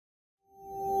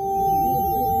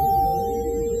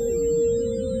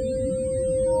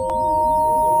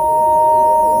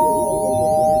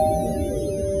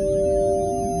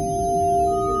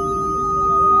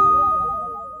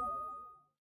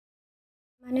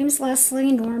name's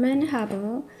Leslie Norman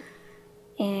Hubble,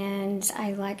 and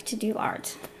I like to do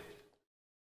art.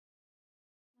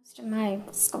 Most of my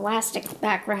scholastic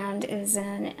background is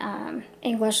in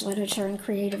English literature and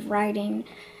creative writing.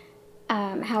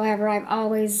 However, I've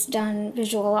always done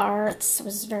visual arts,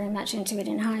 was very much into it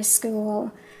in high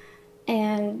school,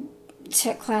 and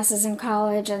took classes in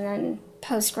college, and then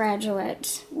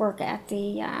postgraduate work at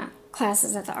the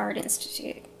classes at the Art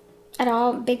Institute. It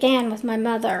all began with my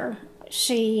mother.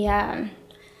 She,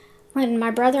 when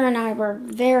my brother and I were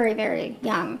very, very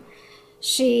young,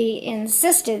 she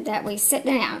insisted that we sit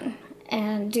down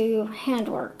and do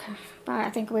handwork. I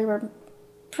think we were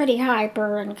pretty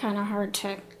hyper and kind of hard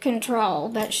to control,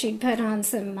 but she'd put on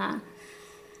some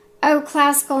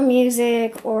classical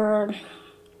music or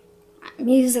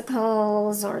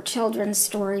musicals or children's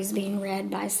stories being read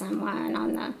by someone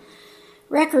on the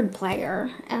record player,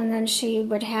 and then she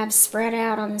would have spread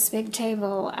out on this big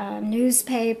table a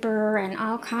newspaper and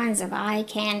all kinds of eye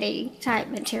candy type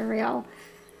material,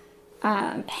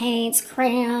 paints,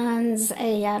 crayons,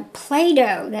 a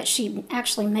Play-Doh that she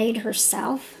actually made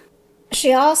herself.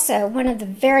 She also, one of the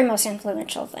very most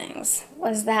influential things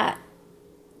was that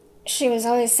she was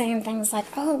always saying things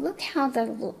like, "Oh, look how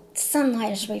the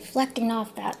sunlight is reflecting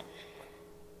off that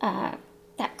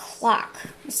clock,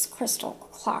 this crystal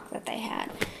clock that they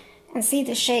had, and see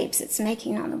the shapes it's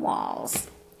making on the walls."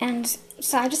 And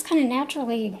so I just kind of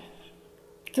naturally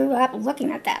grew up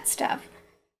looking at that stuff.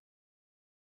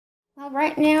 Well,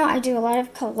 right now I do a lot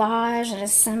of collage and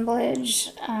assemblage.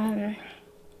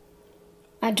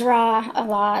 I draw a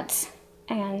lot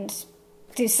and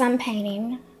do some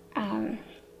painting.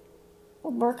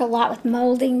 Work a lot with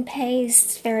molding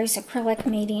pastes, various acrylic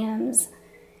mediums,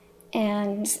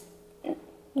 and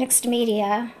mixed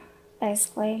media,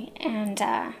 basically. And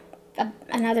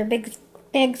another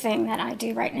big thing that I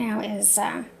do right now is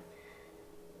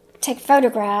take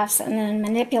photographs and then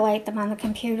manipulate them on the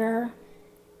computer,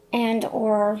 and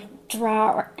or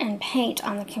draw and paint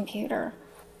on the computer,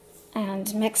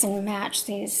 and mix and match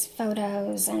these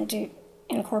photos and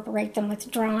incorporate them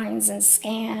with drawings and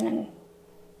scan and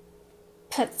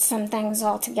put some things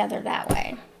all together that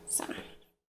way. So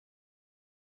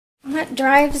what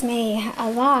drives me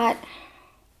a lot,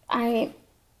 I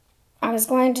was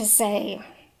going to say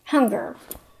hunger,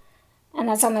 and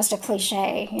that's almost a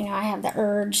cliche. You know, I have the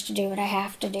urge to do it, I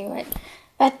have to do it.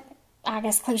 But I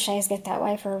guess cliches get that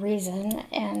way for a reason,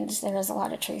 and there is a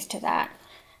lot of truth to that.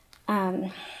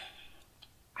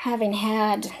 Having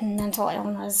had mental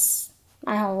illness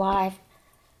my whole life,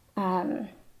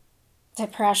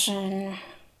 depression,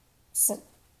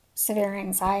 severe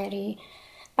anxiety,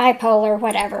 bipolar,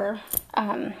 whatever,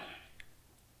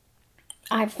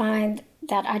 I find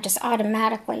that I just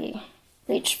automatically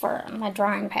reach for my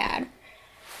drawing pad.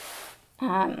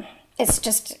 It's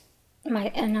just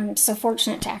and I'm so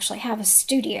fortunate to actually have a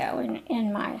studio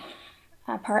in my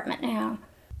apartment now.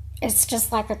 It's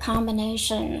just like a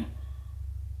combination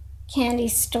candy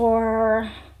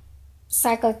store,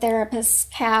 psychotherapist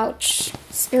couch,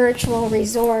 spiritual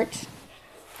resort.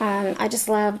 I just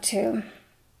love to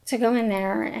go in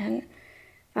there, and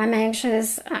if I'm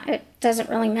anxious, it doesn't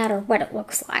really matter what it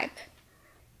looks like.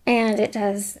 And it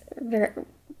does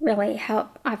really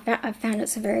help. I've found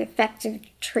it's a very effective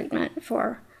treatment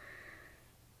for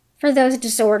those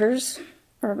disorders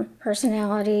or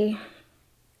personality,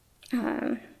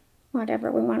 whatever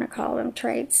we want to call them,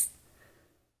 traits.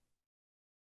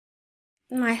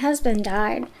 My husband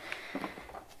died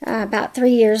about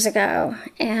 3 years ago,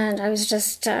 and I was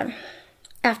just,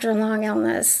 after a long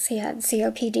illness, he had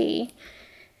COPD,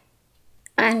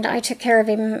 and I took care of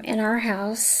him in our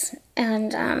house,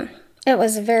 and it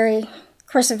was of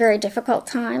course, a very difficult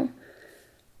time.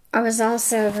 I was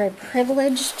also very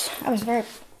privileged. I was very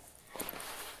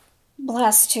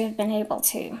blessed to have been able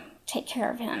to take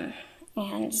care of him,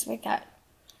 and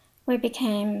we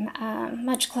became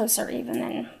much closer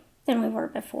even than we were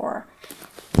before.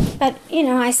 But, you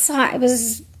know, I saw it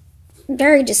was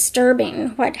very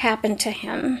disturbing what happened to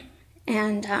him,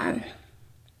 and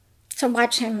to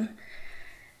watch him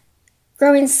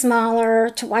growing smaller,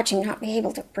 to watch him not be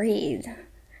able to breathe.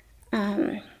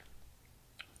 And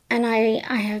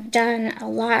I have done a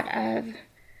lot of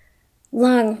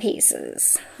lung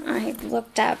pieces. I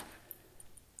looked up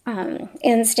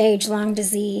end-stage lung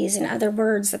disease and other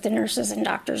words that the nurses and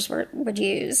doctors would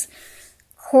use.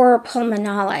 Cor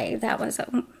pulmonale, that was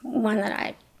one that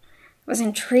I was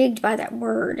intrigued by, that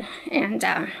word, and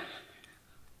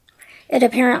it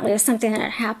apparently is something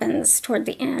that happens toward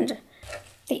the end.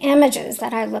 The images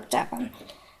that I looked up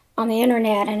on the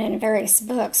internet and in various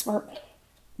books were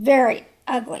very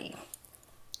ugly.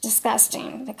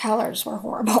 disgusting. The colors were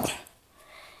horrible.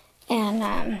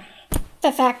 And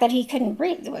the fact that he couldn't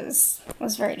breathe was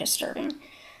very disturbing.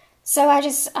 So I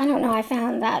don't know, I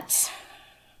found that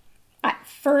at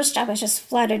first I was just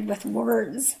flooded with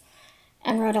words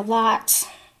and wrote a lot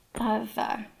of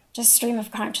just stream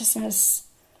of consciousness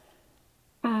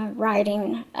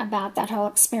writing about that whole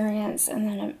experience.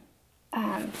 And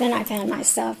then I found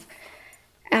myself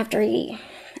after he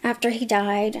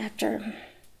died,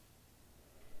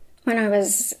 when I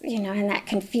was, in that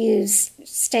confused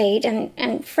state,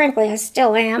 and frankly, I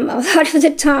still am a lot of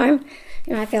the time.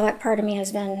 I feel like part of me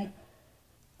has been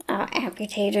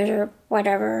amputated or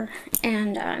whatever,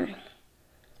 and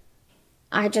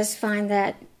I just find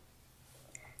that,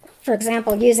 for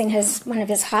example, using one of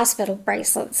his hospital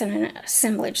bracelets in an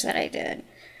assemblage that I did,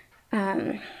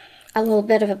 a little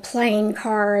bit of a playing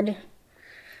card.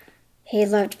 He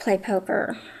loved to play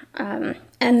poker, and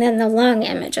then the lung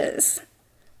images,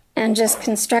 and just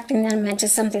constructing them into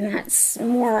something that's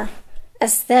more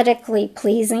aesthetically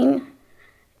pleasing,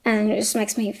 and it just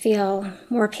makes me feel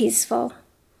more peaceful.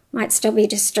 Might still be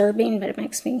disturbing, but it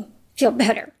makes me feel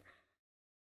better.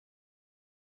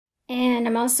 And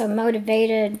I'm also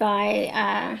motivated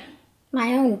by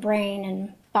my own brain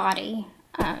and body.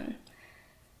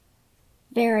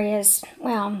 Various,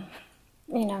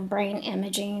 brain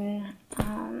imaging.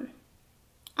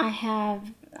 I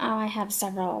have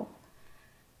several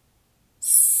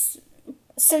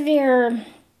severe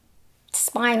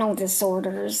spinal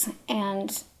disorders,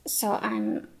 and so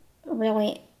I'm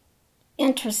really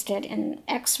interested in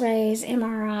x-rays,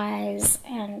 MRIs,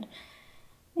 and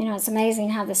it's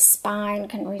amazing how the spine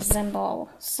can resemble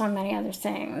so many other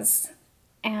things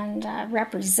and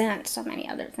represent so many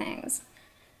other things.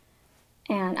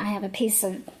 And I have a piece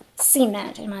of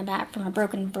cement in my back from a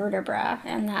broken vertebra,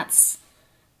 and that's,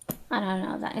 I don't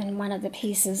know, that in one of the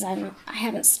pieces I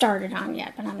haven't started on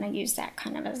yet, but I'm going to use that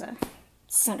kind of as a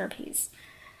centerpiece.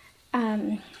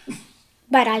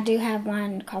 But I do have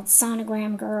one called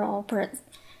Sonogram Girl, where it's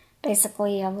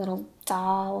basically a little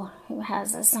doll who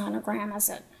has a sonogram as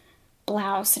a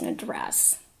blouse and a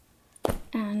dress.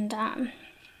 And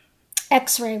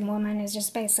X-ray Woman is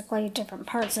just basically different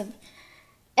parts of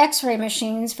X-ray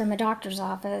machines from a doctor's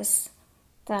office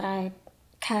that I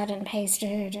cut and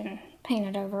pasted and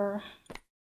painted over.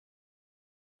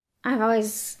 I've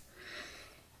always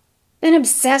been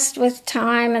obsessed with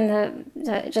time and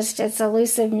just its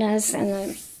elusiveness,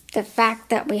 and the fact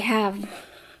that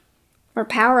we're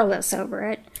powerless over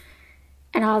it,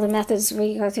 and all the methods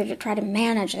we go through to try to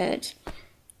manage it,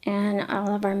 and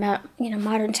all of our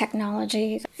modern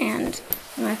technology. And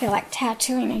I feel like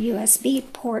tattooing a USB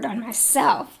port on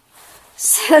myself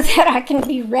so that I can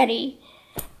be ready,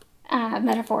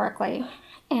 metaphorically.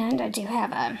 And I do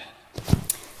have a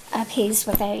piece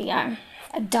with a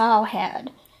doll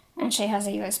head, and she has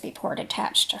a USB port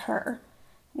attached to her,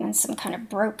 and some kind of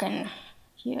broken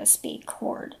USB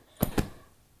cord.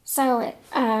 So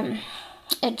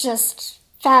it just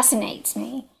fascinates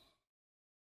me.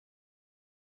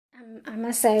 I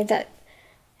must say that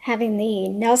having the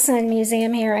Nelson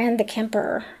Museum here and the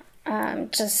Kemper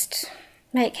just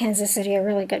make Kansas City a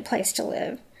really good place to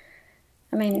live.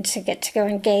 I mean, to get to go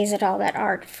and gaze at all that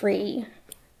art free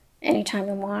anytime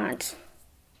you want.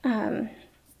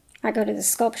 I go to the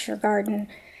sculpture garden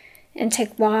and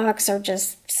take walks or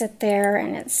just sit there,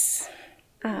 and it's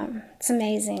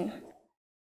amazing.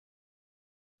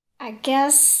 I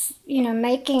guess,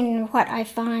 making what I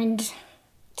find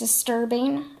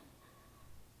disturbing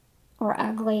or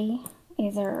ugly,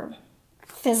 either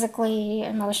physically,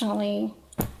 emotionally,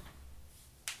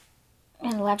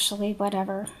 intellectually,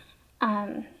 whatever,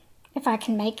 if I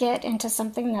can make it into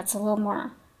something that's a little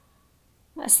more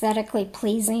aesthetically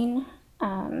pleasing,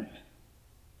 I'm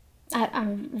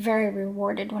very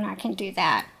rewarded when I can do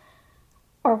that.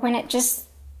 Or when it just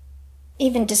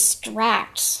even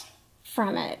distracts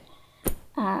from it,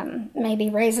 maybe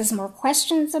raises more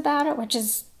questions about it, which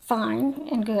is fine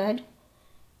and good,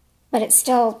 but it's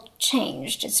still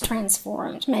changed, it's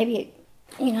transformed. Maybe,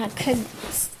 I could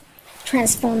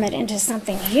transform it into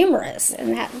something humorous,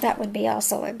 and that would be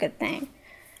also a good thing.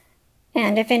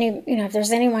 And if if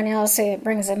there's anyone else who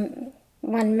brings them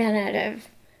 1 minute of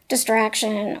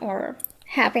distraction or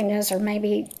happiness, or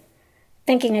maybe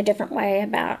thinking a different way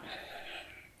about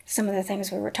some of the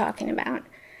things we were talking about,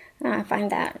 I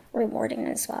find that rewarding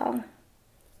as well.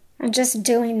 And just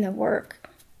doing the work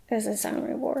is its own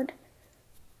reward.